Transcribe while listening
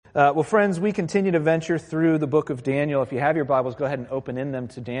Well, friends, we continue to venture through the book of Daniel. If you have your Bibles, go ahead and open in them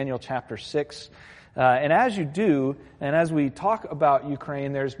to Daniel chapter 6. And as you do, and as we talk about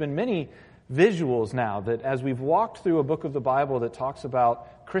Ukraine, there's been many visuals now that as we've walked through a book of the Bible that talks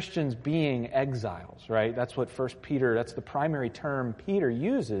about Christians being exiles, right? That's what that's the primary term Peter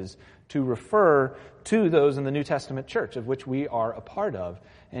uses to refer to those in the New Testament church, of which we are a part of.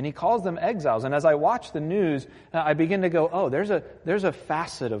 And he calls them exiles. And as I watch the news, I begin to go, oh, there's a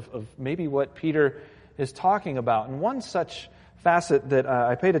facet of maybe what Peter is talking about. And one such facet that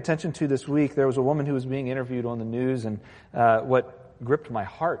I paid attention to this week, there was a woman who was being interviewed on the news, and what gripped my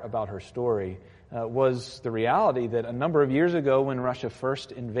heart about her story was the reality that a number of years ago when Russia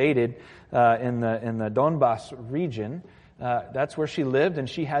first invaded in the Donbas region, that's where she lived and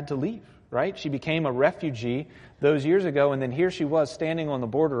she had to leave, right? She became a refugee those years ago, and then here she was standing on the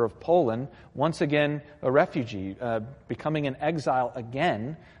border of Poland, once again a refugee, becoming an exile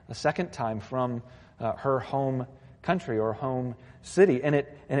again, a second time from her home country or home city. And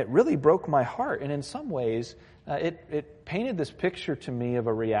it really broke my heart. And in some ways, it painted this picture to me of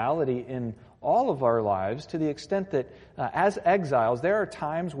a reality in all of our lives, to the extent that as exiles, there are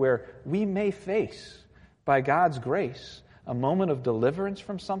times where we may face, by God's grace, a moment of deliverance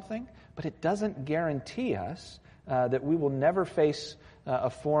from something, but it doesn't guarantee us that we will never face a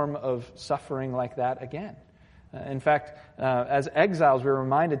form of suffering like that again. In fact, as exiles, we're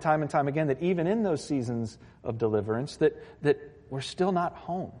reminded time and time again that even in those seasons of deliverance, that we're still not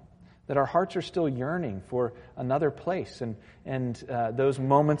home, that our hearts are still yearning for another place. And those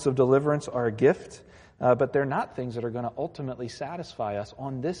moments of deliverance are a gift, but they're not things that are going to ultimately satisfy us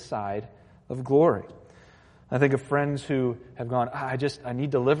on this side of glory. I think of friends who have gone, I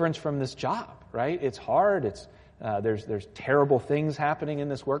need deliverance from this job, right? It's hard, there's terrible things happening in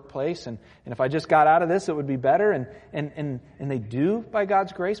this workplace, and if I just got out of this, it would be better. And they do by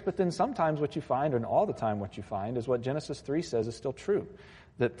God's grace, but then sometimes what you find, and all the time what you find, is what Genesis 3 says is still true,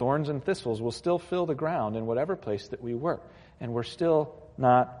 that thorns and thistles will still fill the ground in whatever place that we work, and we're still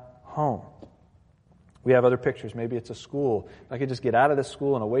not home. We have other pictures. Maybe it's a school. If I could just get out of this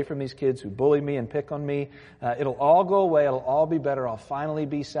school and away from these kids who bully me and pick on me, it'll all go away. It'll all be better. I'll finally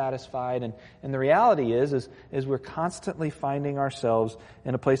be satisfied. And the reality is we're constantly finding ourselves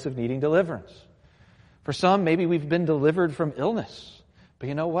in a place of needing deliverance. For some, maybe we've been delivered from illness. But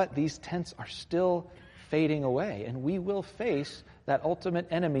you know what? These tents are still fading away. And we will face that ultimate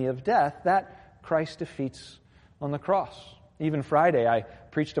enemy of death that Christ defeats on the cross. Even Friday, I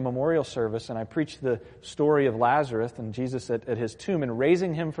preached a memorial service, and I preached the story of Lazarus and Jesus at his tomb and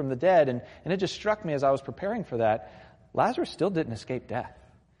raising him from the dead. And it just struck me as I was preparing for that, Lazarus still didn't escape death.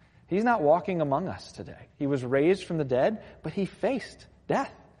 He's not walking among us today. He was raised from the dead, but he faced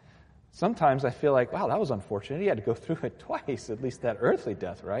death. Sometimes I feel like, wow, that was unfortunate. He had to go through it twice, at least that earthly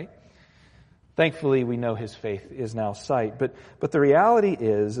death, right? Thankfully, we know his faith is now sight. But the reality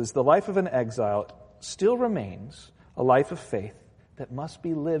is the life of an exile still remains a life of faith that must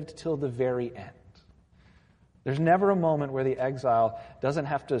be lived till the very end. There's never a moment where the exile doesn't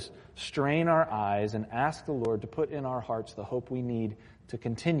have to strain our eyes and ask the Lord to put in our hearts the hope we need to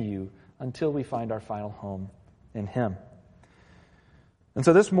continue until we find our final home in Him. And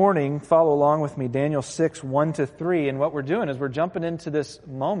so this morning, follow along with me, Daniel 6, 1-3. And what we're doing is we're jumping into this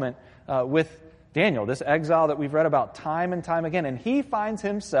moment with Daniel, this exile that we've read about time and time again. And he finds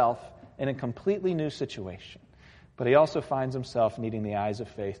himself in a completely new situation. But he also finds himself needing the eyes of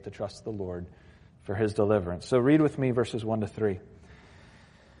faith to trust the Lord for his deliverance. So read with me verses 1-3.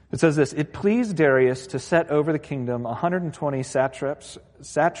 It says this, "It pleased Darius to set over the kingdom 120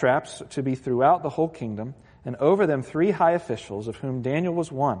 satraps to be throughout the whole kingdom, and over them 3 high officials, of whom Daniel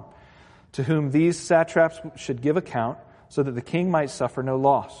was one, to whom these satraps should give account, so that the king might suffer no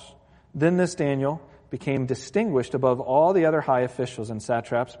loss. Then this Daniel became distinguished above all the other high officials and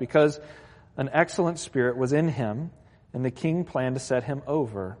satraps, because an excellent spirit was in him, and the king planned to set him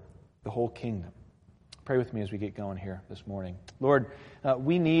over the whole kingdom." Pray with me as we get going here this morning. Lord,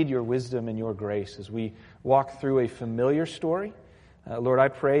 we need your wisdom and your grace as we walk through a familiar story. Lord, I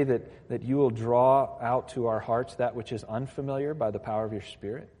pray that you will draw out to our hearts that which is unfamiliar by the power of your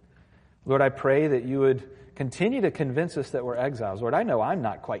Spirit. Lord, I pray that you would continue to convince us that we're exiles. Lord, I know I'm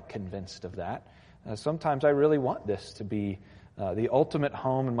not quite convinced of that. Sometimes I really want this to be the ultimate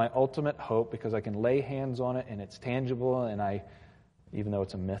home and my ultimate hope, because I can lay hands on it and it's tangible, and I, even though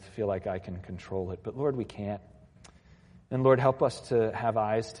it's a myth, feel like I can control it. But Lord, we can't. And Lord, help us to have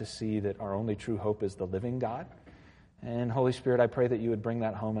eyes to see that our only true hope is the living God. And Holy Spirit, I pray that you would bring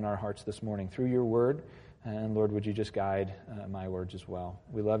that home in our hearts this morning through your word. And Lord, would you just guide my words as well.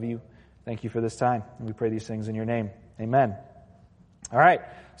 We love you. Thank you for this time. And we pray these things in your name. Amen. All right,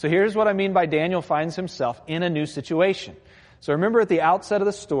 so here's what I mean by Daniel finds himself in a new situation. So remember at the outset of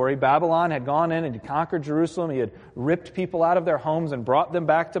the story, Babylon had gone in and had conquered Jerusalem. He had ripped people out of their homes and brought them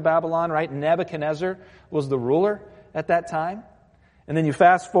back to Babylon, right? Nebuchadnezzar was the ruler at that time. And then you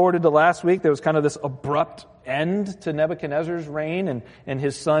fast forwarded to last week, there was kind of this abrupt end to Nebuchadnezzar's reign, and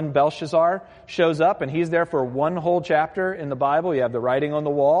his son Belshazzar shows up, and he's there for one whole chapter in the Bible. You have the writing on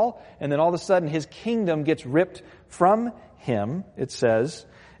the wall, and then all of a sudden his kingdom gets ripped from him, it says.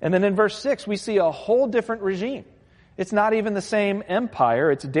 And then in verse 6, we see a whole different regime. It's not even the same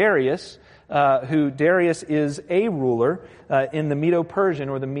empire. It's Darius, Darius is a ruler in the Medo-Persian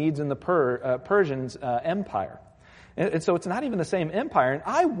or the Medes and the Persians empire. And so it's not even the same empire. And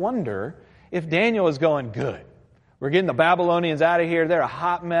I wonder if Daniel is going, good. We're getting the Babylonians out of here. They're a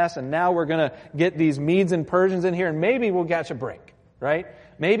hot mess. And now we're going to get these Medes and Persians in here, and maybe we'll catch a break, right?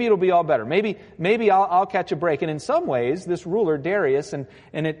 Maybe it'll be all better. Maybe I'll catch a break. And in some ways, this ruler, Darius, and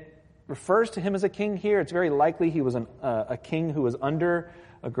it refers to him as a king here. It's very likely he was a king who was under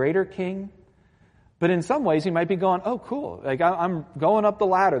a greater king. But in some ways, he might be going, oh, cool. Like, I'm going up the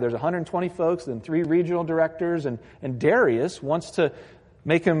ladder. There's 120 folks and 3 regional directors. And Darius wants to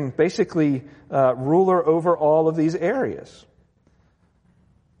make him basically ruler over all of these areas.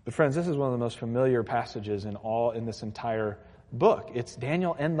 But friends, this is one of the most familiar passages in this entire book. It's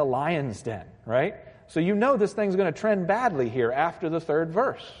Daniel in the lion's den, right? So you know this thing's going to trend badly here after the 3rd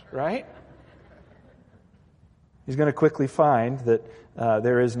verse, right? He's going to quickly find that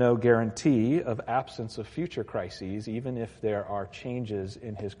there is no guarantee of absence of future crises, even if there are changes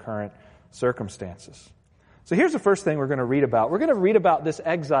in his current circumstances. So here's the first thing we're going to read about. We're going to read about this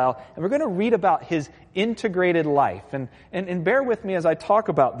exile, and we're going to read about his integrated life. And bear with me as I talk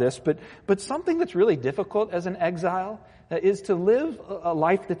about this, but something that's really difficult as an exile is to live a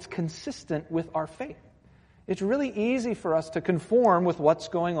life that's consistent with our faith. It's really easy for us to conform with what's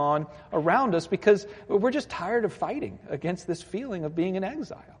going on around us because we're just tired of fighting against this feeling of being in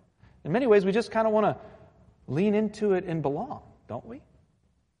exile. In many ways, we just kind of want to lean into it and belong, don't we?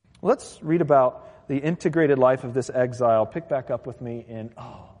 Let's read about the integrated life of this exile. Pick back up with me in,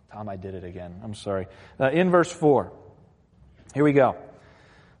 Tom, I did it again. I'm sorry. In verse 4. Here we go.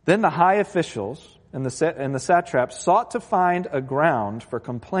 Then the high officials and the satraps sought to find a ground for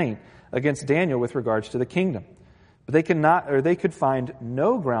complaint against Daniel with regards to the kingdom. But they could find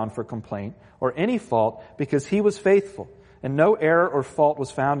no ground for complaint or any fault because he was faithful, and no error or fault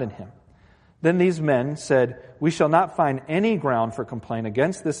was found in him. Then these men said, we shall not find any ground for complaint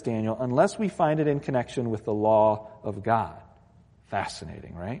against this Daniel unless we find it in connection with the law of God.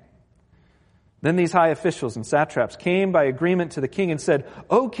 Fascinating, right? Then these high officials and satraps came by agreement to the king and said,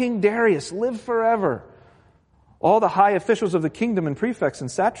 O King Darius, live forever. All the high officials of the kingdom and prefects and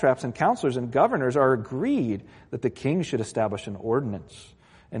satraps and counselors and governors are agreed that the king should establish an ordinance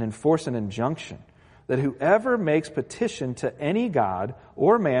and enforce an injunction that whoever makes petition to any god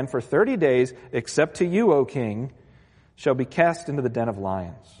or man for 30 days, except to you, O king, shall be cast into the den of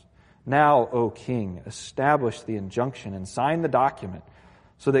lions. Now, O king, establish the injunction and sign the document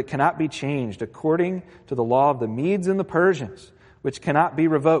so that it cannot be changed according to the law of the Medes and the Persians, which cannot be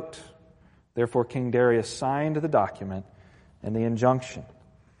revoked. Therefore, King Darius signed the document and the injunction.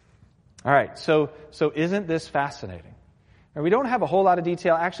 All right, so isn't this fascinating? Now, we don't have a whole lot of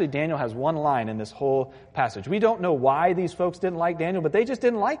detail. Actually, Daniel has one line in this whole passage. We don't know why these folks didn't like Daniel, but they just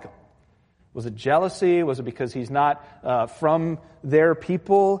didn't like him. Was it jealousy? Was it because he's not from their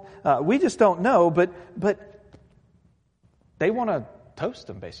people? We just don't know, but they want to toast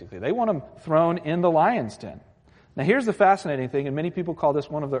him, basically. They want him thrown in the lion's den. Now, here's the fascinating thing, and many people call this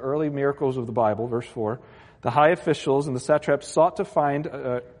one of the early miracles of the Bible, verse 4. The high officials and the satraps sought to find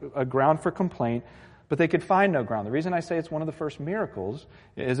a ground for complaint, but they could find no ground. The reason I say it's one of the first miracles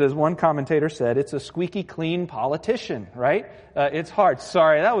is, as one commentator said, it's a squeaky clean politician, right? It's hard.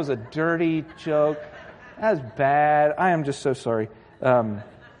 Sorry, that was a dirty joke. That was bad. I am just so sorry.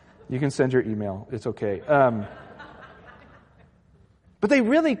 You can send your email. It's okay. But they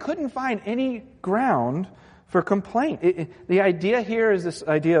really couldn't find any ground for complaint. The idea here is this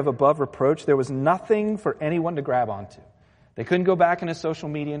idea of above reproach. There was nothing for anyone to grab onto. They couldn't go back in his social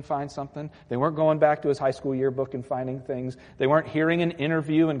media and find something. They weren't going back to his high school yearbook and finding things. They weren't hearing an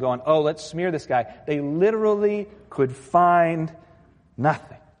interview and going, oh, let's smear this guy. They literally could find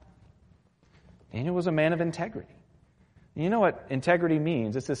nothing. Daniel was a man of integrity. You know what integrity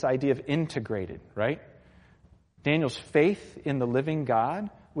means? It's this idea of integrated, right? Daniel's faith in the living God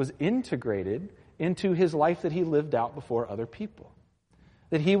was integrated into his life that he lived out before other people.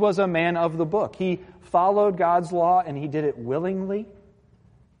 That he was a man of the book. He followed God's law and he did it willingly.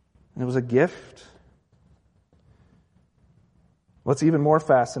 And it was a gift. What's even more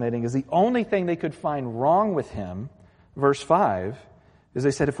fascinating is the only thing they could find wrong with him, verse 5, is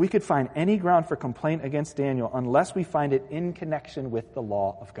they said, if we could find any ground for complaint against Daniel, unless we find it in connection with the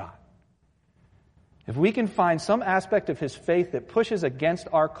law of God. If we can find some aspect of his faith that pushes against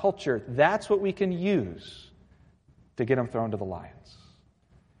our culture, that's what we can use to get him thrown to the lions.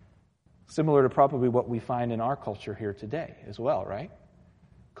 Similar to probably what we find in our culture here today as well, right?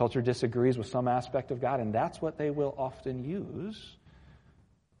 Culture disagrees with some aspect of God, and that's what they will often use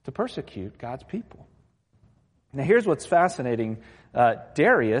to persecute God's people. Now, here's what's fascinating.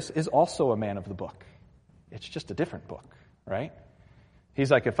 Darius is also a man of the book. It's just a different book, right?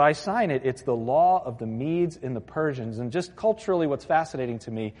 He's like, if I sign it, it's the law of the Medes and the Persians. And just culturally, what's fascinating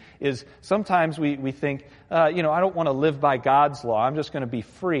to me is sometimes we think, I don't want to live by God's law. I'm just going to be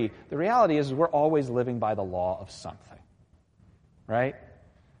free. The reality is we're always living by the law of something, right?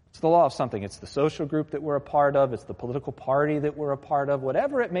 It's the law of something. It's the social group that we're a part of. It's the political party that we're a part of.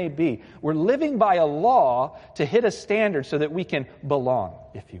 Whatever it may be, we're living by a law to hit a standard so that we can belong,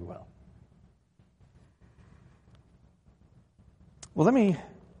 if you will. Well, let me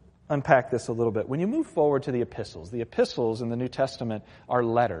unpack this a little bit. When you move forward to the epistles in the New Testament are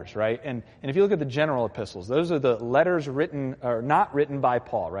letters, right? And if you look at the general epistles, those are the letters written or not written by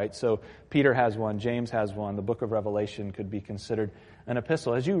Paul, right? So Peter has one, James has one, the book of Revelation could be considered an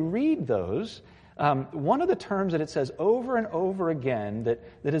epistle. As you read those, one of the terms that it says over and over again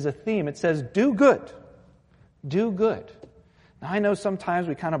that is a theme, it says, do good. Do good. Now, I know sometimes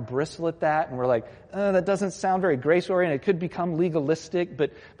we kind of bristle at that and we're like, that doesn't sound very grace-oriented. It could become legalistic.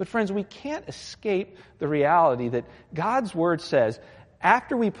 But friends, we can't escape the reality that God's Word says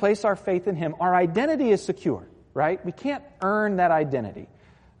after we place our faith in Him, our identity is secure, right? We can't earn that identity,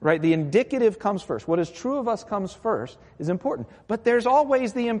 right? The indicative comes first. What is true of us comes first is important. But there's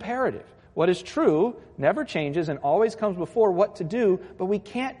always the imperative. What is true never changes and always comes before what to do, but we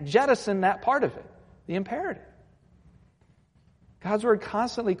can't jettison that part of it, the imperative. God's Word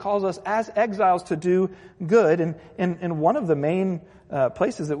constantly calls us as exiles to do good, and one of the main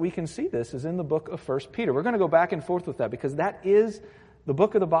places that we can see this is in the book of 1 Peter. We're going to go back and forth with that because that is the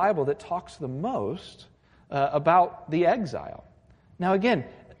book of the Bible that talks the most about the exile. Now again,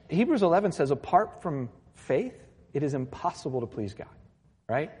 Hebrews 11 says apart from faith, it is impossible to please God,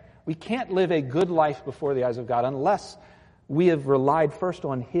 right? We can't live a good life before the eyes of God unless we have relied first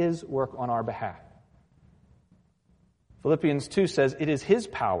on His work on our behalf. Philippians 2 says, it is His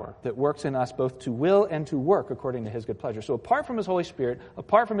power that works in us both to will and to work according to His good pleasure. So apart from His Holy Spirit,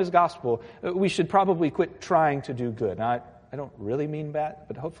 apart from His gospel, we should probably quit trying to do good. Now, I don't really mean that,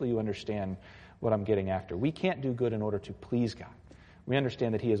 but hopefully you understand what I'm getting after. We can't do good in order to please God. We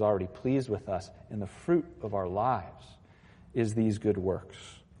understand that He is already pleased with us, and the fruit of our lives is these good works.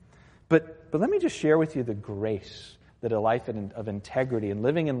 But let me just share with you the grace that a life of integrity and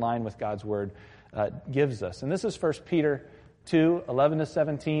living in line with God's Word gives us. And this is 1 Peter 2,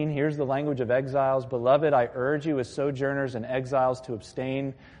 11-17. Here's the language of exiles. Beloved, I urge you as sojourners and exiles to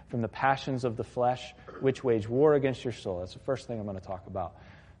abstain from the passions of the flesh, which wage war against your soul. That's the first thing I'm going to talk about.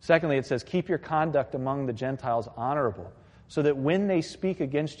 Secondly, it says, keep your conduct among the Gentiles honorable, so that when they speak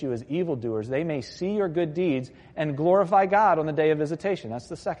against you as evildoers, they may see your good deeds and glorify God on the day of visitation. That's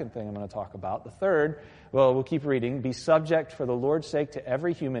the second thing I'm going to talk about. The third, well, we'll keep reading. Be subject for the Lord's sake to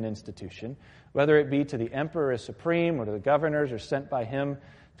every human institution, whether it be to the emperor as supreme or to the governors or sent by him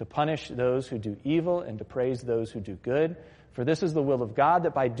to punish those who do evil and to praise those who do good. For this is the will of God,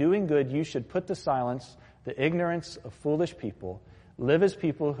 that by doing good you should put to silence the ignorance of foolish people, live as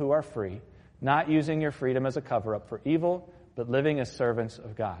people who are free, not using your freedom as a cover-up for evil, but living as servants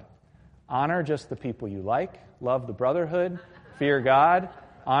of God. Honor just the people you like, love the brotherhood, fear God,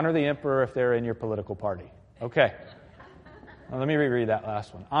 honor the emperor if they're in your political party. Okay. Now, let me reread that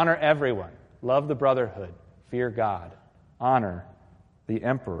last one. Honor everyone, love the brotherhood, fear God, honor the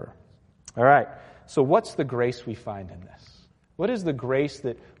emperor. All right. So what's the grace we find in this? What is the grace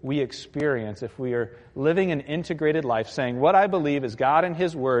that we experience if we are living an integrated life, saying what I believe is God and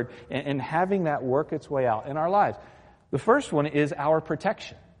His Word, and having that work its way out in our lives? The first one is our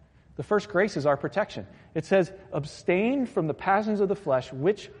protection. The first grace is our protection. It says, abstain from the passions of the flesh,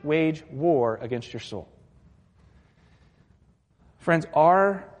 which wage war against your soul. Friends,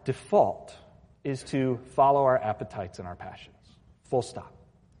 our default is to follow our appetites and our passions. Full stop.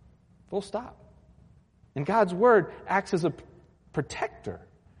 Full stop. And God's Word acts as a protector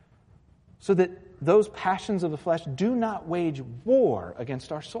so that those passions of the flesh do not wage war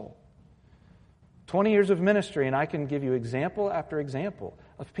against our soul. 20 years of ministry, and I can give you example after example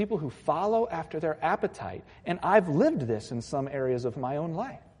of people who follow after their appetite. And I've lived this in some areas of my own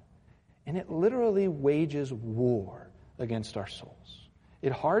life. And it literally wages war against our souls.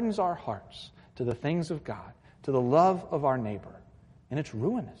 It hardens our hearts to the things of God, to the love of our neighbor, and it's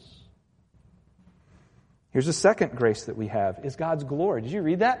ruinous. Here's the second grace that we have, is God's glory. Did you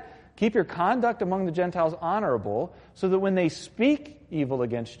read that? Keep your conduct among the Gentiles honorable, so that when they speak evil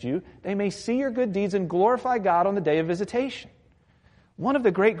against you, they may see your good deeds and glorify God on the day of visitation. One of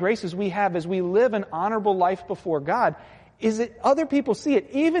the great graces we have as we live an honorable life before God is that other people see it,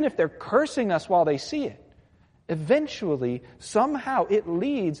 even if they're cursing us while they see it. Eventually, somehow, it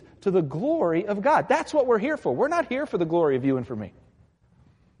leads to the glory of God. That's what we're here for. We're not here for the glory of you and for me.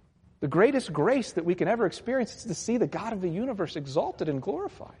 The greatest grace that we can ever experience is to see the God of the universe exalted and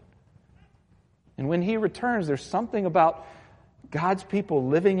glorified. And when He returns, there's something about God's people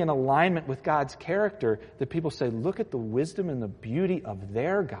living in alignment with God's character that people say, look at the wisdom and the beauty of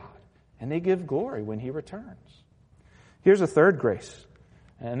their God. And they give glory when He returns. Here's a third grace.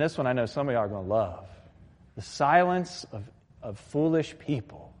 And this one I know some of y'all are going to love. The silence of foolish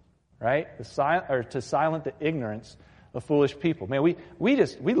people. Right? To silent the ignorance of foolish people. Man,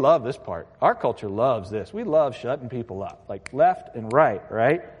 we love this part. Our culture loves this. We love shutting people up. Like left and right,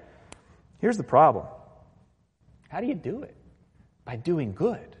 right? Here's the problem. How do you do it? By doing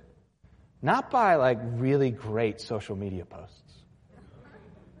good. Not by like really great social media posts.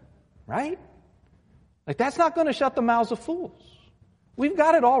 Right? Like that's not going to shut the mouths of fools. We've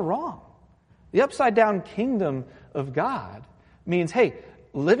got it all wrong. The upside down kingdom of God means, hey,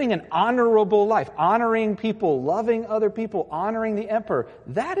 living an honorable life, honoring people, loving other people, honoring the emperor,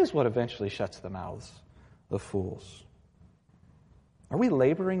 that is what eventually shuts the mouths of fools. Are we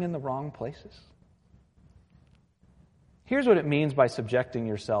laboring in the wrong places? Here's what it means by subjecting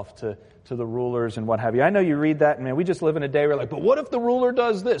yourself to the rulers and what have you. I know you read that, and man, we just live in a day where like, but what if the ruler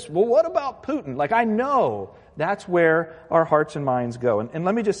does this? Well, what about Putin? Like, I know that's where our hearts and minds go. And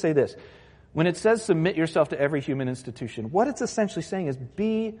let me just say this. When it says submit yourself to every human institution, what it's essentially saying is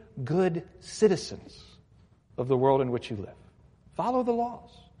be good citizens of the world in which you live. Follow the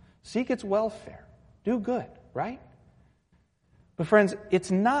laws. Seek its welfare. Do good, right? But friends,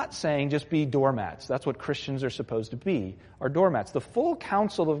 it's not saying just be doormats. That's what Christians are supposed to be, are doormats. The full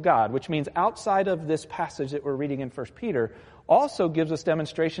counsel of God, which means outside of this passage that we're reading in 1 Peter, also gives us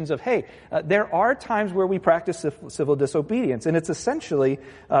demonstrations of, hey, there are times where we practice civil disobedience. And it's essentially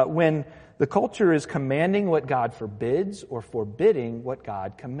when the culture is commanding what God forbids or forbidding what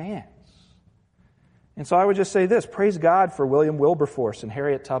God commands. And so I would just say this, praise God for William Wilberforce and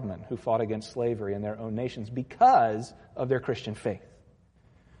Harriet Tubman, who fought against slavery in their own nations because of their Christian faith.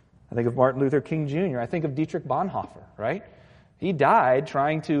 I think of Martin Luther King Jr. I think of Dietrich Bonhoeffer, right? He died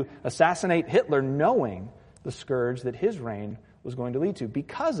trying to assassinate Hitler knowing the scourge that his reign was going to lead to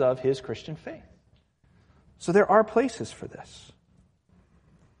because of his Christian faith. So there are places for this.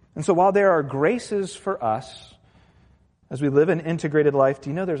 And so while there are graces for us as we live an integrated life, do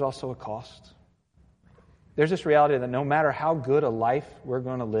you know there's also a cost? There's this reality that no matter how good a life we're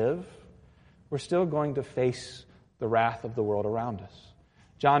going to live, we're still going to face the wrath of the world around us.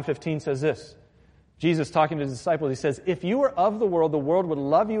 John 15 says this. Jesus talking to his disciples, he says, if you were of the world would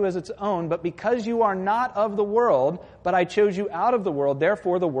love you as its own, but because you are not of the world, but I chose you out of the world,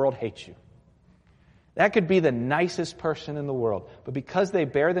 therefore the world hates you. That could be the nicest person in the world, but because they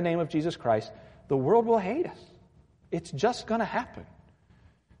bear the name of Jesus Christ, the world will hate us. It's just going to happen.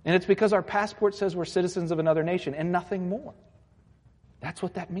 And it's because our passport says we're citizens of another nation and nothing more. That's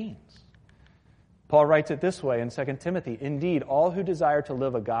what that means. Paul writes it this way in 2 Timothy, indeed, all who desire to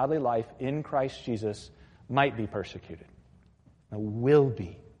live a godly life in Christ Jesus might be persecuted. Now, will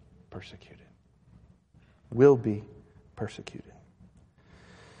be persecuted. Will be persecuted.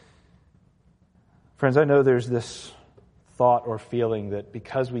 Friends, I know there's this thought or feeling that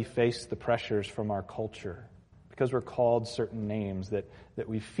because we face the pressures from our culture, because we're called certain names, that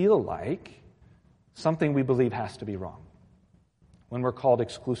we feel like something we believe has to be wrong. When we're called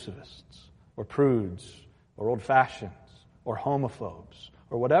exclusivists, or prudes, or old-fashions, or homophobes,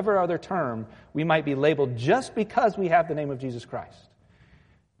 or whatever other term we might be labeled just because we have the name of Jesus Christ.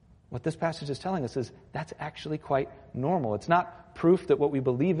 What this passage is telling us is that's actually quite normal. It's not proof that what we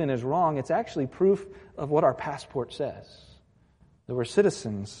believe in is wrong. It's actually proof of what our passport says, that we're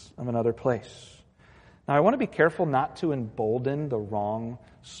citizens of another place. Now, I want to be careful not to embolden the wrong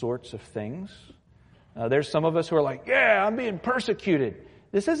sorts of things. There's some of us who are like, yeah, I'm being persecuted.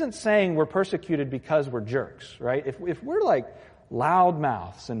 This isn't saying we're persecuted because we're jerks, right? If we're like loud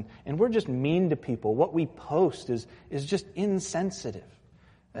mouths and we're just mean to people, what we post is just insensitive.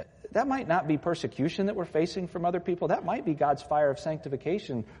 That might not be persecution that we're facing from other people. That might be God's fire of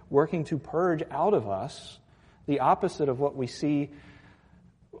sanctification working to purge out of us the opposite of what we see,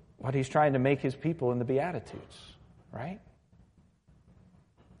 what He's trying to make His people in the Beatitudes. right?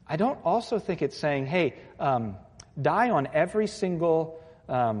 I don't also think it's saying, hey, die on every single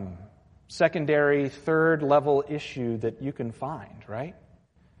secondary, third-level issue that you can find, right?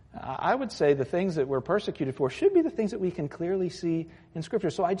 I would say the things that we're persecuted for should be the things that we can clearly see in Scripture.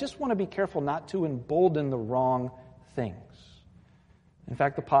 So I just want to be careful not to embolden the wrong things. In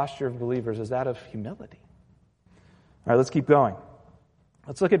fact, the posture of believers is that of humility. All right, let's keep going.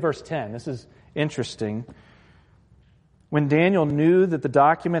 Let's look at verse 10. This is interesting. When Daniel knew that the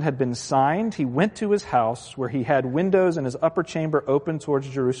document had been signed, he went to his house where he had windows in his upper chamber open towards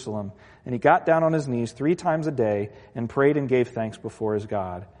Jerusalem, and he got down on his knees 3 times a day and prayed and gave thanks before his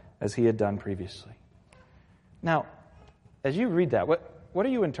God, as he had done previously. Now, as you read that, what are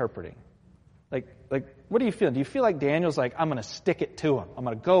you interpreting? Like, what are you feeling? Do you feel like Daniel's like, I'm going to stick it to him. I'm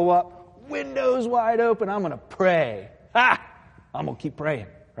going to go up, windows wide open, I'm going to pray. I'm going to keep praying,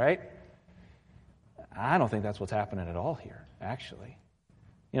 right? I don't think that's what's happening at all here, actually.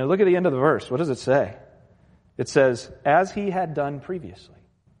 Look at the end of the verse. What does it say? It says, as he had done previously.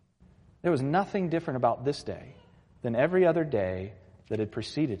 There was nothing different about this day than every other day that had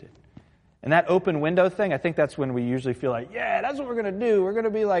preceded it. And that open window thing, I think that's when we usually feel like, yeah, that's what we're going to do. We're going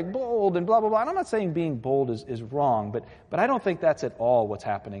to be like bold and blah, blah, blah. And I'm not saying being bold is wrong, but I don't think that's at all what's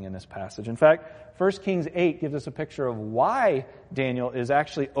happening in this passage. In fact, 1 Kings 8 gives us a picture of why Daniel is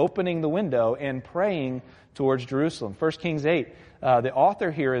actually opening the window and praying towards Jerusalem. 1 Kings 8, the author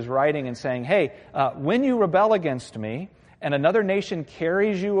here is writing and saying, hey, when you rebel against me and another nation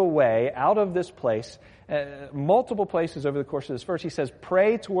carries you away out of this place, multiple places over the course of this verse, he says,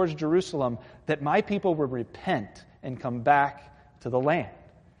 pray towards Jerusalem that my people will repent and come back to the land.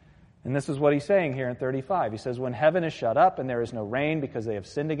 And this is what he's saying here in 35. He says, when heaven is shut up and there is no rain because they have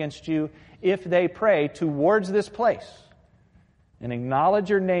sinned against you, if they pray towards this place and acknowledge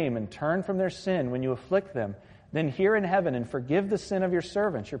your name and turn from their sin when you afflict them, then hear in heaven and forgive the sin of your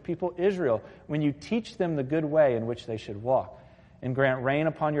servants, your people Israel, when you teach them the good way in which they should walk, and grant rain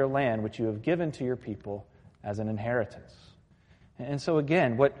upon your land, which you have given to your people as an inheritance. And so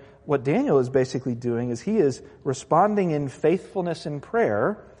again, what Daniel is basically doing is he is responding in faithfulness in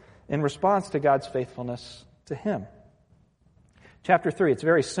prayer in response to God's faithfulness to him. Chapter 3, it's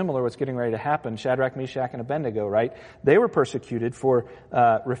very similar what's getting ready to happen. Shadrach, Meshach, and Abednego, right? They were persecuted for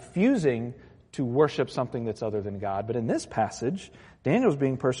refusing to worship something that's other than God. But in this passage, Daniel's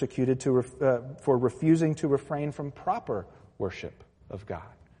being persecuted for refusing to refrain from proper worship of God.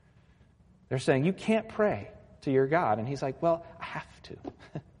 They're saying, you can't pray to your God. And he's like, well, I have to.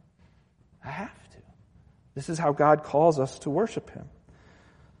 I have to. This is how God calls us to worship him.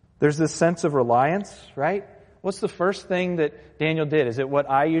 There's this sense of reliance, right? What's the first thing that Daniel did? Is it what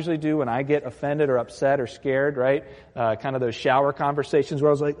I usually do when I get offended or upset or scared, right? Kind of those shower conversations where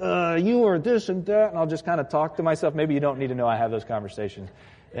I was like, you are this and that, and I'll just kind of talk to myself. Maybe you don't need to know I have those conversations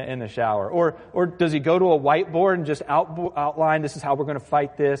in the shower. Or does he go to a whiteboard and just outline, this is how we're going to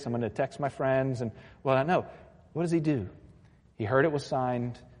fight this, I'm going to text my friends, and, well, no. What does he do? He heard it was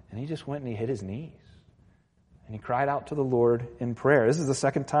signed, and he just went and he hit his knees. And he cried out to the Lord in prayer. This is the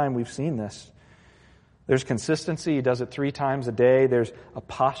second time we've seen this. There's consistency. He does it 3 times a day. There's a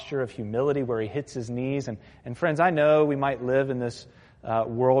posture of humility where he hits his knees. And friends, I know we might live in this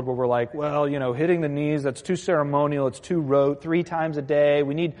world where we're like, well, hitting the knees, that's too ceremonial, it's too rote, 3 times a day.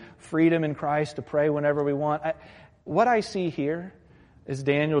 We need freedom in Christ to pray whenever we want. What I see here is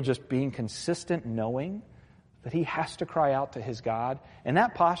Daniel just being consistent, knowing that he has to cry out to his God. And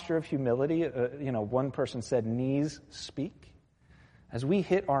that posture of humility, one person said, knees speak. As we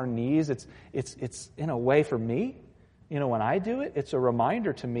hit our knees, it's in a way for me, when I do it, it's a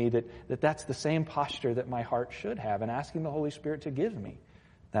reminder to me that that's the same posture that my heart should have, and asking the Holy Spirit to give me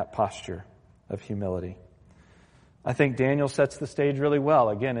that posture of humility. I think Daniel sets the stage really well,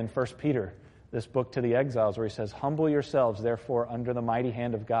 again, in 1 Peter, this book to the exiles, where he says, humble yourselves, therefore, under the mighty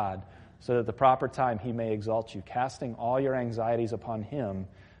hand of God, so that at the proper time he may exalt you, casting all your anxieties upon him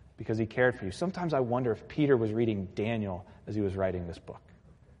because he cared for you. Sometimes I wonder if Peter was reading Daniel as he was writing this book.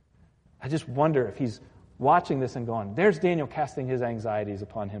 I just wonder if he's watching this and going, there's Daniel casting his anxieties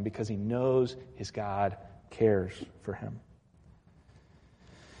upon him because he knows his God cares for him.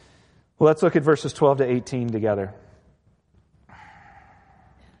 Well, let's look at verses 12 to 18 together.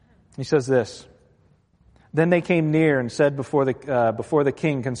 He says this, then they came near and said before the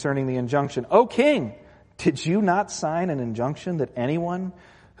king concerning the injunction, O king, did you not sign an injunction that anyone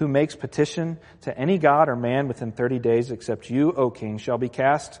who makes petition to any god or man within 30 days except you, O king, shall be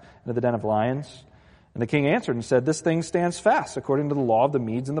cast into the den of lions? And the king answered and said, this thing stands fast according to the law of the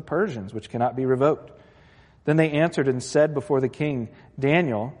Medes and the Persians, which cannot be revoked. Then they answered and said before the king,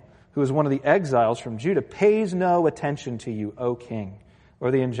 Daniel, who is one of the exiles from Judah, pays no attention to you, O king,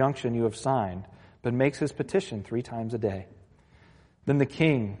 or the injunction you have signed, but makes his petition 3 times a day. Then the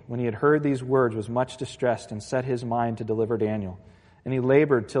king, when he had heard these words, was much distressed and set his mind to deliver Daniel. And he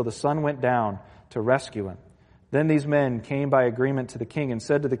labored till the sun went down to rescue him. Then these men came by agreement to the king and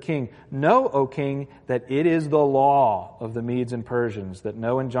said to the king, Know, O king, that it is the law of the Medes and Persians that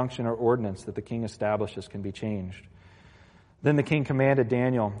no injunction or ordinance that the king establishes can be changed. Then the king commanded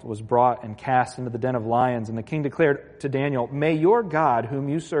Daniel was brought and cast into the den of lions. And the king declared to Daniel, May your God, whom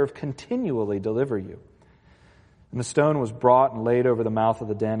you serve, continually deliver you. And the stone was brought and laid over the mouth of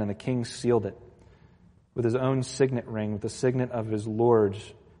the den, and the king sealed it with his own signet ring, with the signet of his lords,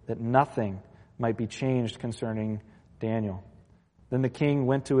 that nothing might be changed concerning Daniel. Then the king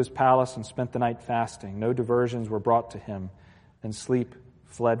went to his palace and spent the night fasting. No diversions were brought to him, and sleep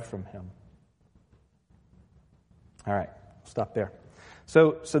fled from him. All right, stop there.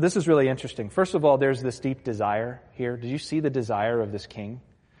 So this is really interesting. First of all, there's this deep desire here. Did you see the desire of this king?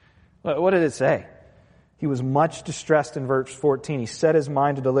 What did it say? He was much distressed in verse 14. He set his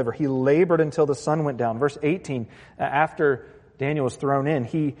mind to deliver. He labored until the sun went down. Verse 18, after Daniel was thrown in,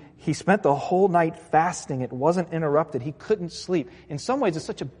 he spent the whole night fasting. It wasn't interrupted. He couldn't sleep. In some ways, it's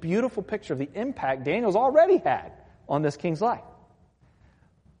such a beautiful picture of the impact Daniel's already had on this king's life.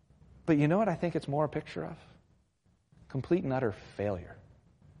 But you know what I think it's more a picture of? Complete and utter failure.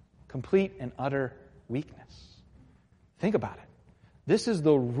 Complete and utter weakness. Think about it. This is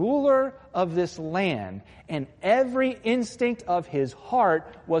the ruler of this land, and every instinct of his heart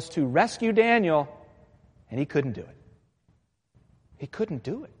was to rescue Daniel, and he couldn't do it. He couldn't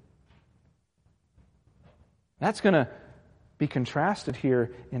do it. That's going to be contrasted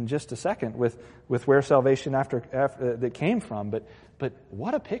here in just a second with where salvation after that came from. But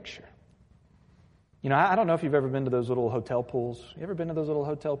what a picture. You know, I don't know if you've ever been to those little hotel pools. You ever been to those little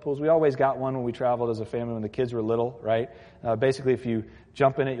hotel pools? We always got one when we traveled as a family when the kids were little, right? Basically, if you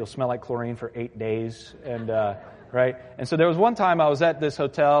jump in it, you'll smell like chlorine for 8 days, and right? And so there was one time I was at this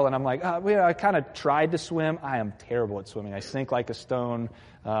hotel, and I'm like, I kind of tried to swim. I am terrible at swimming. I sink like a stone.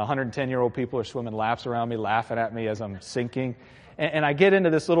 110-year-old people are swimming laps around me, laughing at me as I'm sinking. And I get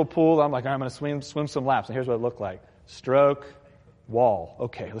into this little pool. I'm like, I'm going to swim some laps. And here's what it looked like. Stroke, wall.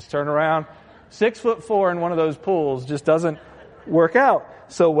 Okay, let's turn around. 6'4" in one of those pools just doesn't work out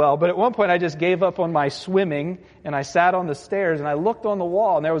so well. But at one point I just gave up on my swimming, and I sat on the stairs and I looked on the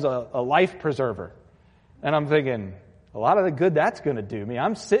wall, and there was a life preserver. And I'm thinking, a lot of the good that's going to do me.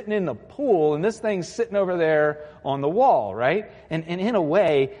 I'm sitting in the pool and this thing's sitting over there on the wall, right? And in a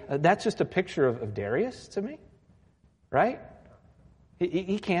way, that's just a picture of Darius to me, right?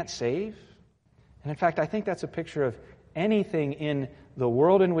 He can't save. And in fact, I think that's a picture of anything in the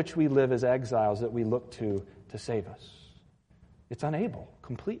world in which we live as exiles that we look to save us. It's unable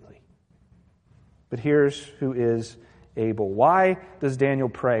completely. But here's who is able. Why does Daniel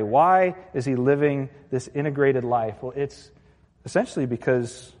pray? Why is he living this integrated life? Well, it's essentially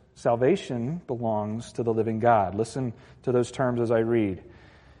because salvation belongs to the living God. Listen to those terms as I read.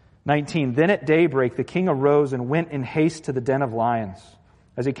 19, Then at daybreak the king arose and went in haste to the den of lions.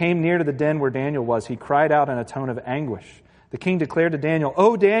 As he came near to the den where Daniel was, he cried out in a tone of anguish. The king declared to Daniel,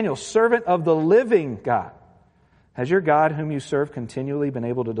 O Daniel, servant of the living God, has your God whom you serve continually been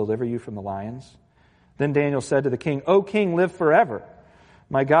able to deliver you from the lions? Then Daniel said to the king, O king, live forever.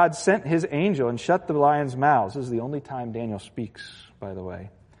 My God sent his angel and shut the lions' mouths. This is the only time Daniel speaks, by the way.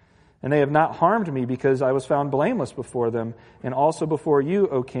 And they have not harmed me because I was found blameless before them, and also before you,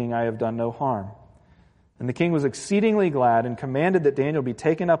 O king, I have done no harm. And the king was exceedingly glad and commanded that Daniel be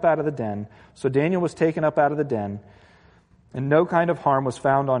taken up out of the den. So Daniel was taken up out of the den, and no kind of harm was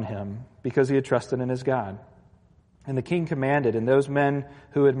found on him because he had trusted in his God. And the king commanded, and those men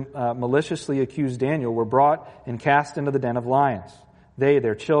who had maliciously accused Daniel were brought and cast into the den of lions. They,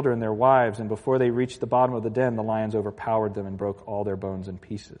 their children, their wives, and before they reached the bottom of the den, the lions overpowered them and broke all their bones in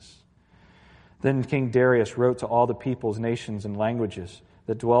pieces. Then King Darius wrote to all the peoples, nations, and languages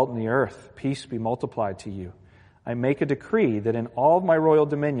that dwelt in the earth, Peace be multiplied to you. I make a decree that in all of my royal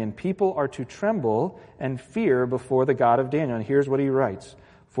dominion, people are to tremble and fear before the God of Daniel. And here's what he writes.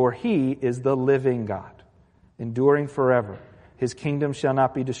 For he is the living God, enduring forever. His kingdom shall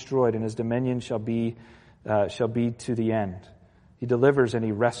not be destroyed, and his dominion shall be to the end. He delivers and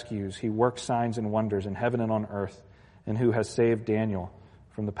he rescues. He works signs and wonders in heaven and on earth, and who has saved Daniel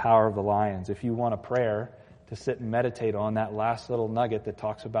from the power of the lions. If you want a prayer to sit and meditate on, that last little nugget that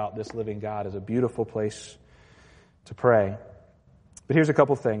talks about this living God is a beautiful place to pray. But here's a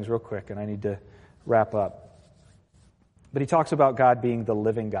couple things real quick, and I need to wrap up. But he talks about God being the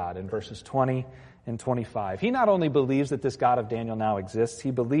living God in verses 20 and 25. He not only believes that this God of Daniel now exists,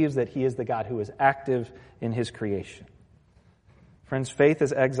 he believes that he is the God who is active in his creation. Friends, faith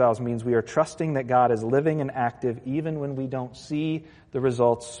as exiles means we are trusting that God is living and active even when we don't see the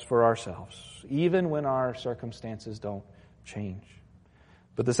results for ourselves, even when our circumstances don't change.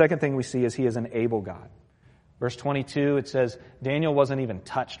 But the second thing we see is he is an able God. Verse 22, it says, Daniel wasn't even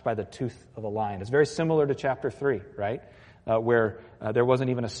touched by the tooth of a lion. It's very similar to chapter 3, right? Where there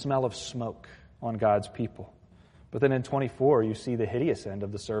wasn't even a smell of smoke on God's people. But then in 24, you see the hideous end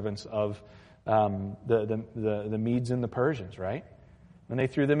of the servants of the Medes and the Persians, right? When they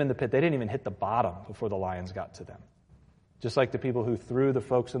threw them in the pit, they didn't even hit the bottom before the lions got to them. Just like the people who threw the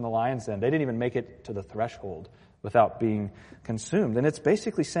folks in the lion's den, they didn't even make it to the threshold without being consumed. And it's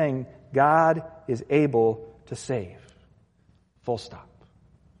basically saying God is able to save. Full stop.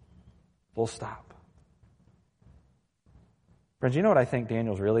 Full stop. Friends, you know what I think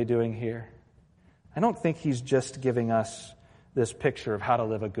Daniel's really doing here? I don't think he's just giving us this picture of how to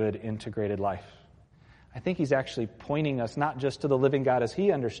live a good, integrated life. I think he's actually pointing us not just to the living God as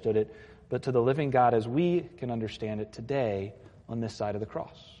he understood it, but to the living God as we can understand it today on this side of the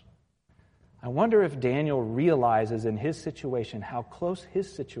cross. I wonder if Daniel realizes in his situation how close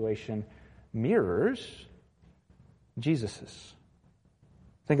his situation mirrors Jesus's.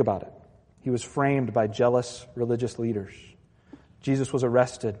 Think about it. He was framed by jealous religious leaders. Jesus was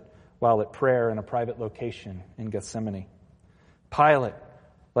arrested while at prayer in a private location in Gethsemane. Pilate,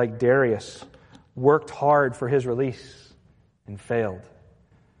 like Darius, worked hard for his release and failed.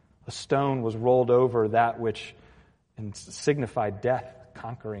 A stone was rolled over that which signified death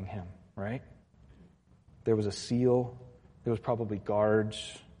conquering him, right? There was a seal. There was probably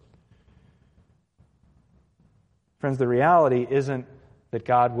guards. Friends, the reality isn't that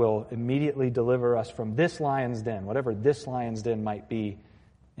God will immediately deliver us from this lion's den, whatever this lion's den might be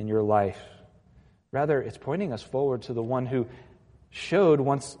in your life. Rather, it's pointing us forward to the one who showed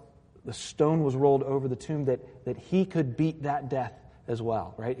once the stone was rolled over the tomb that he could beat that death as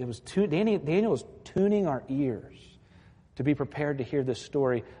well, right? It was Daniel was tuning our ears to be prepared to hear this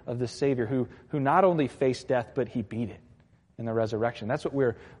story of the Savior who not only faced death, but he beat it in the resurrection. That's what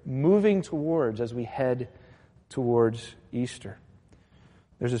we're moving towards as we head towards Easter.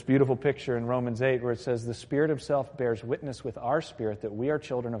 There's this beautiful picture in Romans 8 where it says, the Spirit himself bears witness with our spirit that we are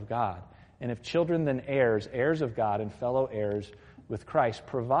children of God. And if children, then heirs, heirs of God and fellow heirs with Christ,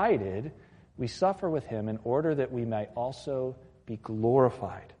 provided we suffer with him in order that we might also be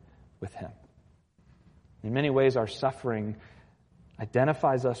glorified with him. In many ways, our suffering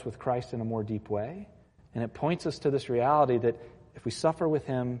identifies us with Christ in a more deep way, and it points us to this reality that if we suffer with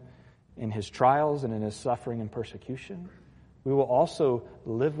him in his trials and in his suffering and persecution, we will also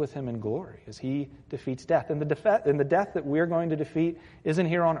live with him in glory as he defeats death. And the death that we're going to defeat isn't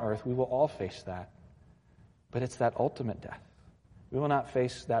here on earth. We will all face that. But it's that ultimate death. We will not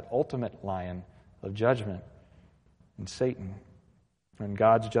face that ultimate lion of judgment and Satan and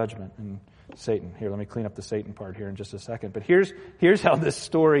God's judgment and Satan. Here, let me clean up the Satan part here in just a second. But here's how this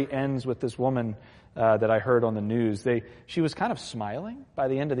story ends with this woman that I heard on the news. She was kind of smiling by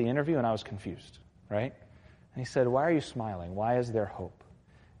the end of the interview, and I was confused, right? And he said, why are you smiling? Why is there hope?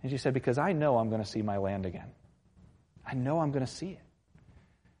 And she said, because I know I'm going to see my land again. I know I'm going to see it.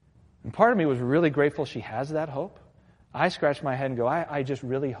 And part of me was really grateful she has that hope. I scratched my head and go, I just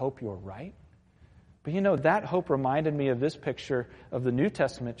really hope you're right. But you know, that hope reminded me of this picture of the New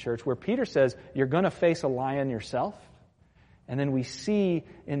Testament church where Peter says, you're going to face a lion yourself. And then we see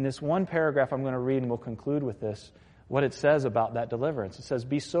in this one paragraph I'm going to read, and we'll conclude with this, what it says about that deliverance. It says,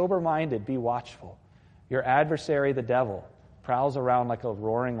 be sober-minded, be watchful. Your adversary, the devil, prowls around like a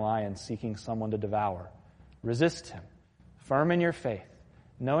roaring lion seeking someone to devour. Resist him, firm in your faith,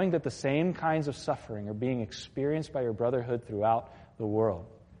 knowing that the same kinds of suffering are being experienced by your brotherhood throughout the world.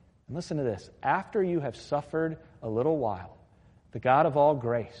 And listen to this. After you have suffered a little while, the God of all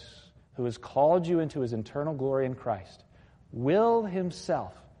grace, who has called you into his eternal glory in Christ, will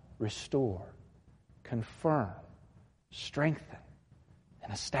himself restore, confirm, strengthen,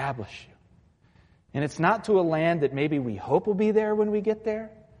 and establish you. And it's not to a land that maybe we hope will be there when we get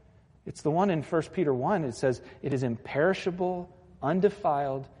there. It's the one in 1 Peter 1. It says, it is imperishable,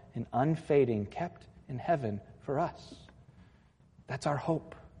 undefiled, and unfading, kept in heaven for us. That's our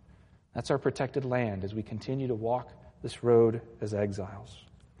hope. That's our protected land as we continue to walk this road as exiles.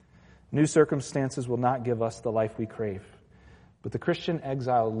 New circumstances will not give us the life we crave. But the Christian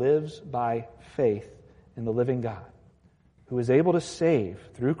exile lives by faith in the living God, who is able to save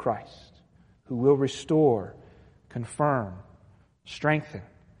through Christ, who will restore, confirm, strengthen,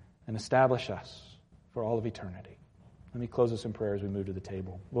 and establish us for all of eternity. Let me close this in prayer as we move to the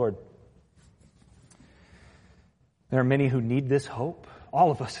table. Lord, There are many who need this hope. All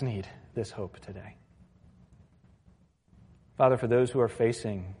of us need this hope today. Father, for those who are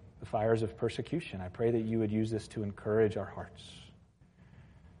facing the fires of persecution, I pray that you would use this to encourage our hearts.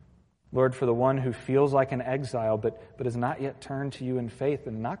 Lord, for the one who feels like an exile but has not yet turned to you in faith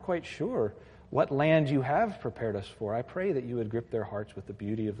and not quite sure what land you have prepared us for, I pray that you would grip their hearts with the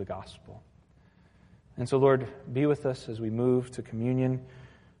beauty of the gospel. And so, Lord, be with us as we move to communion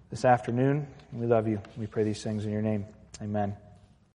this afternoon. We love you. We pray these things in your name. Amen.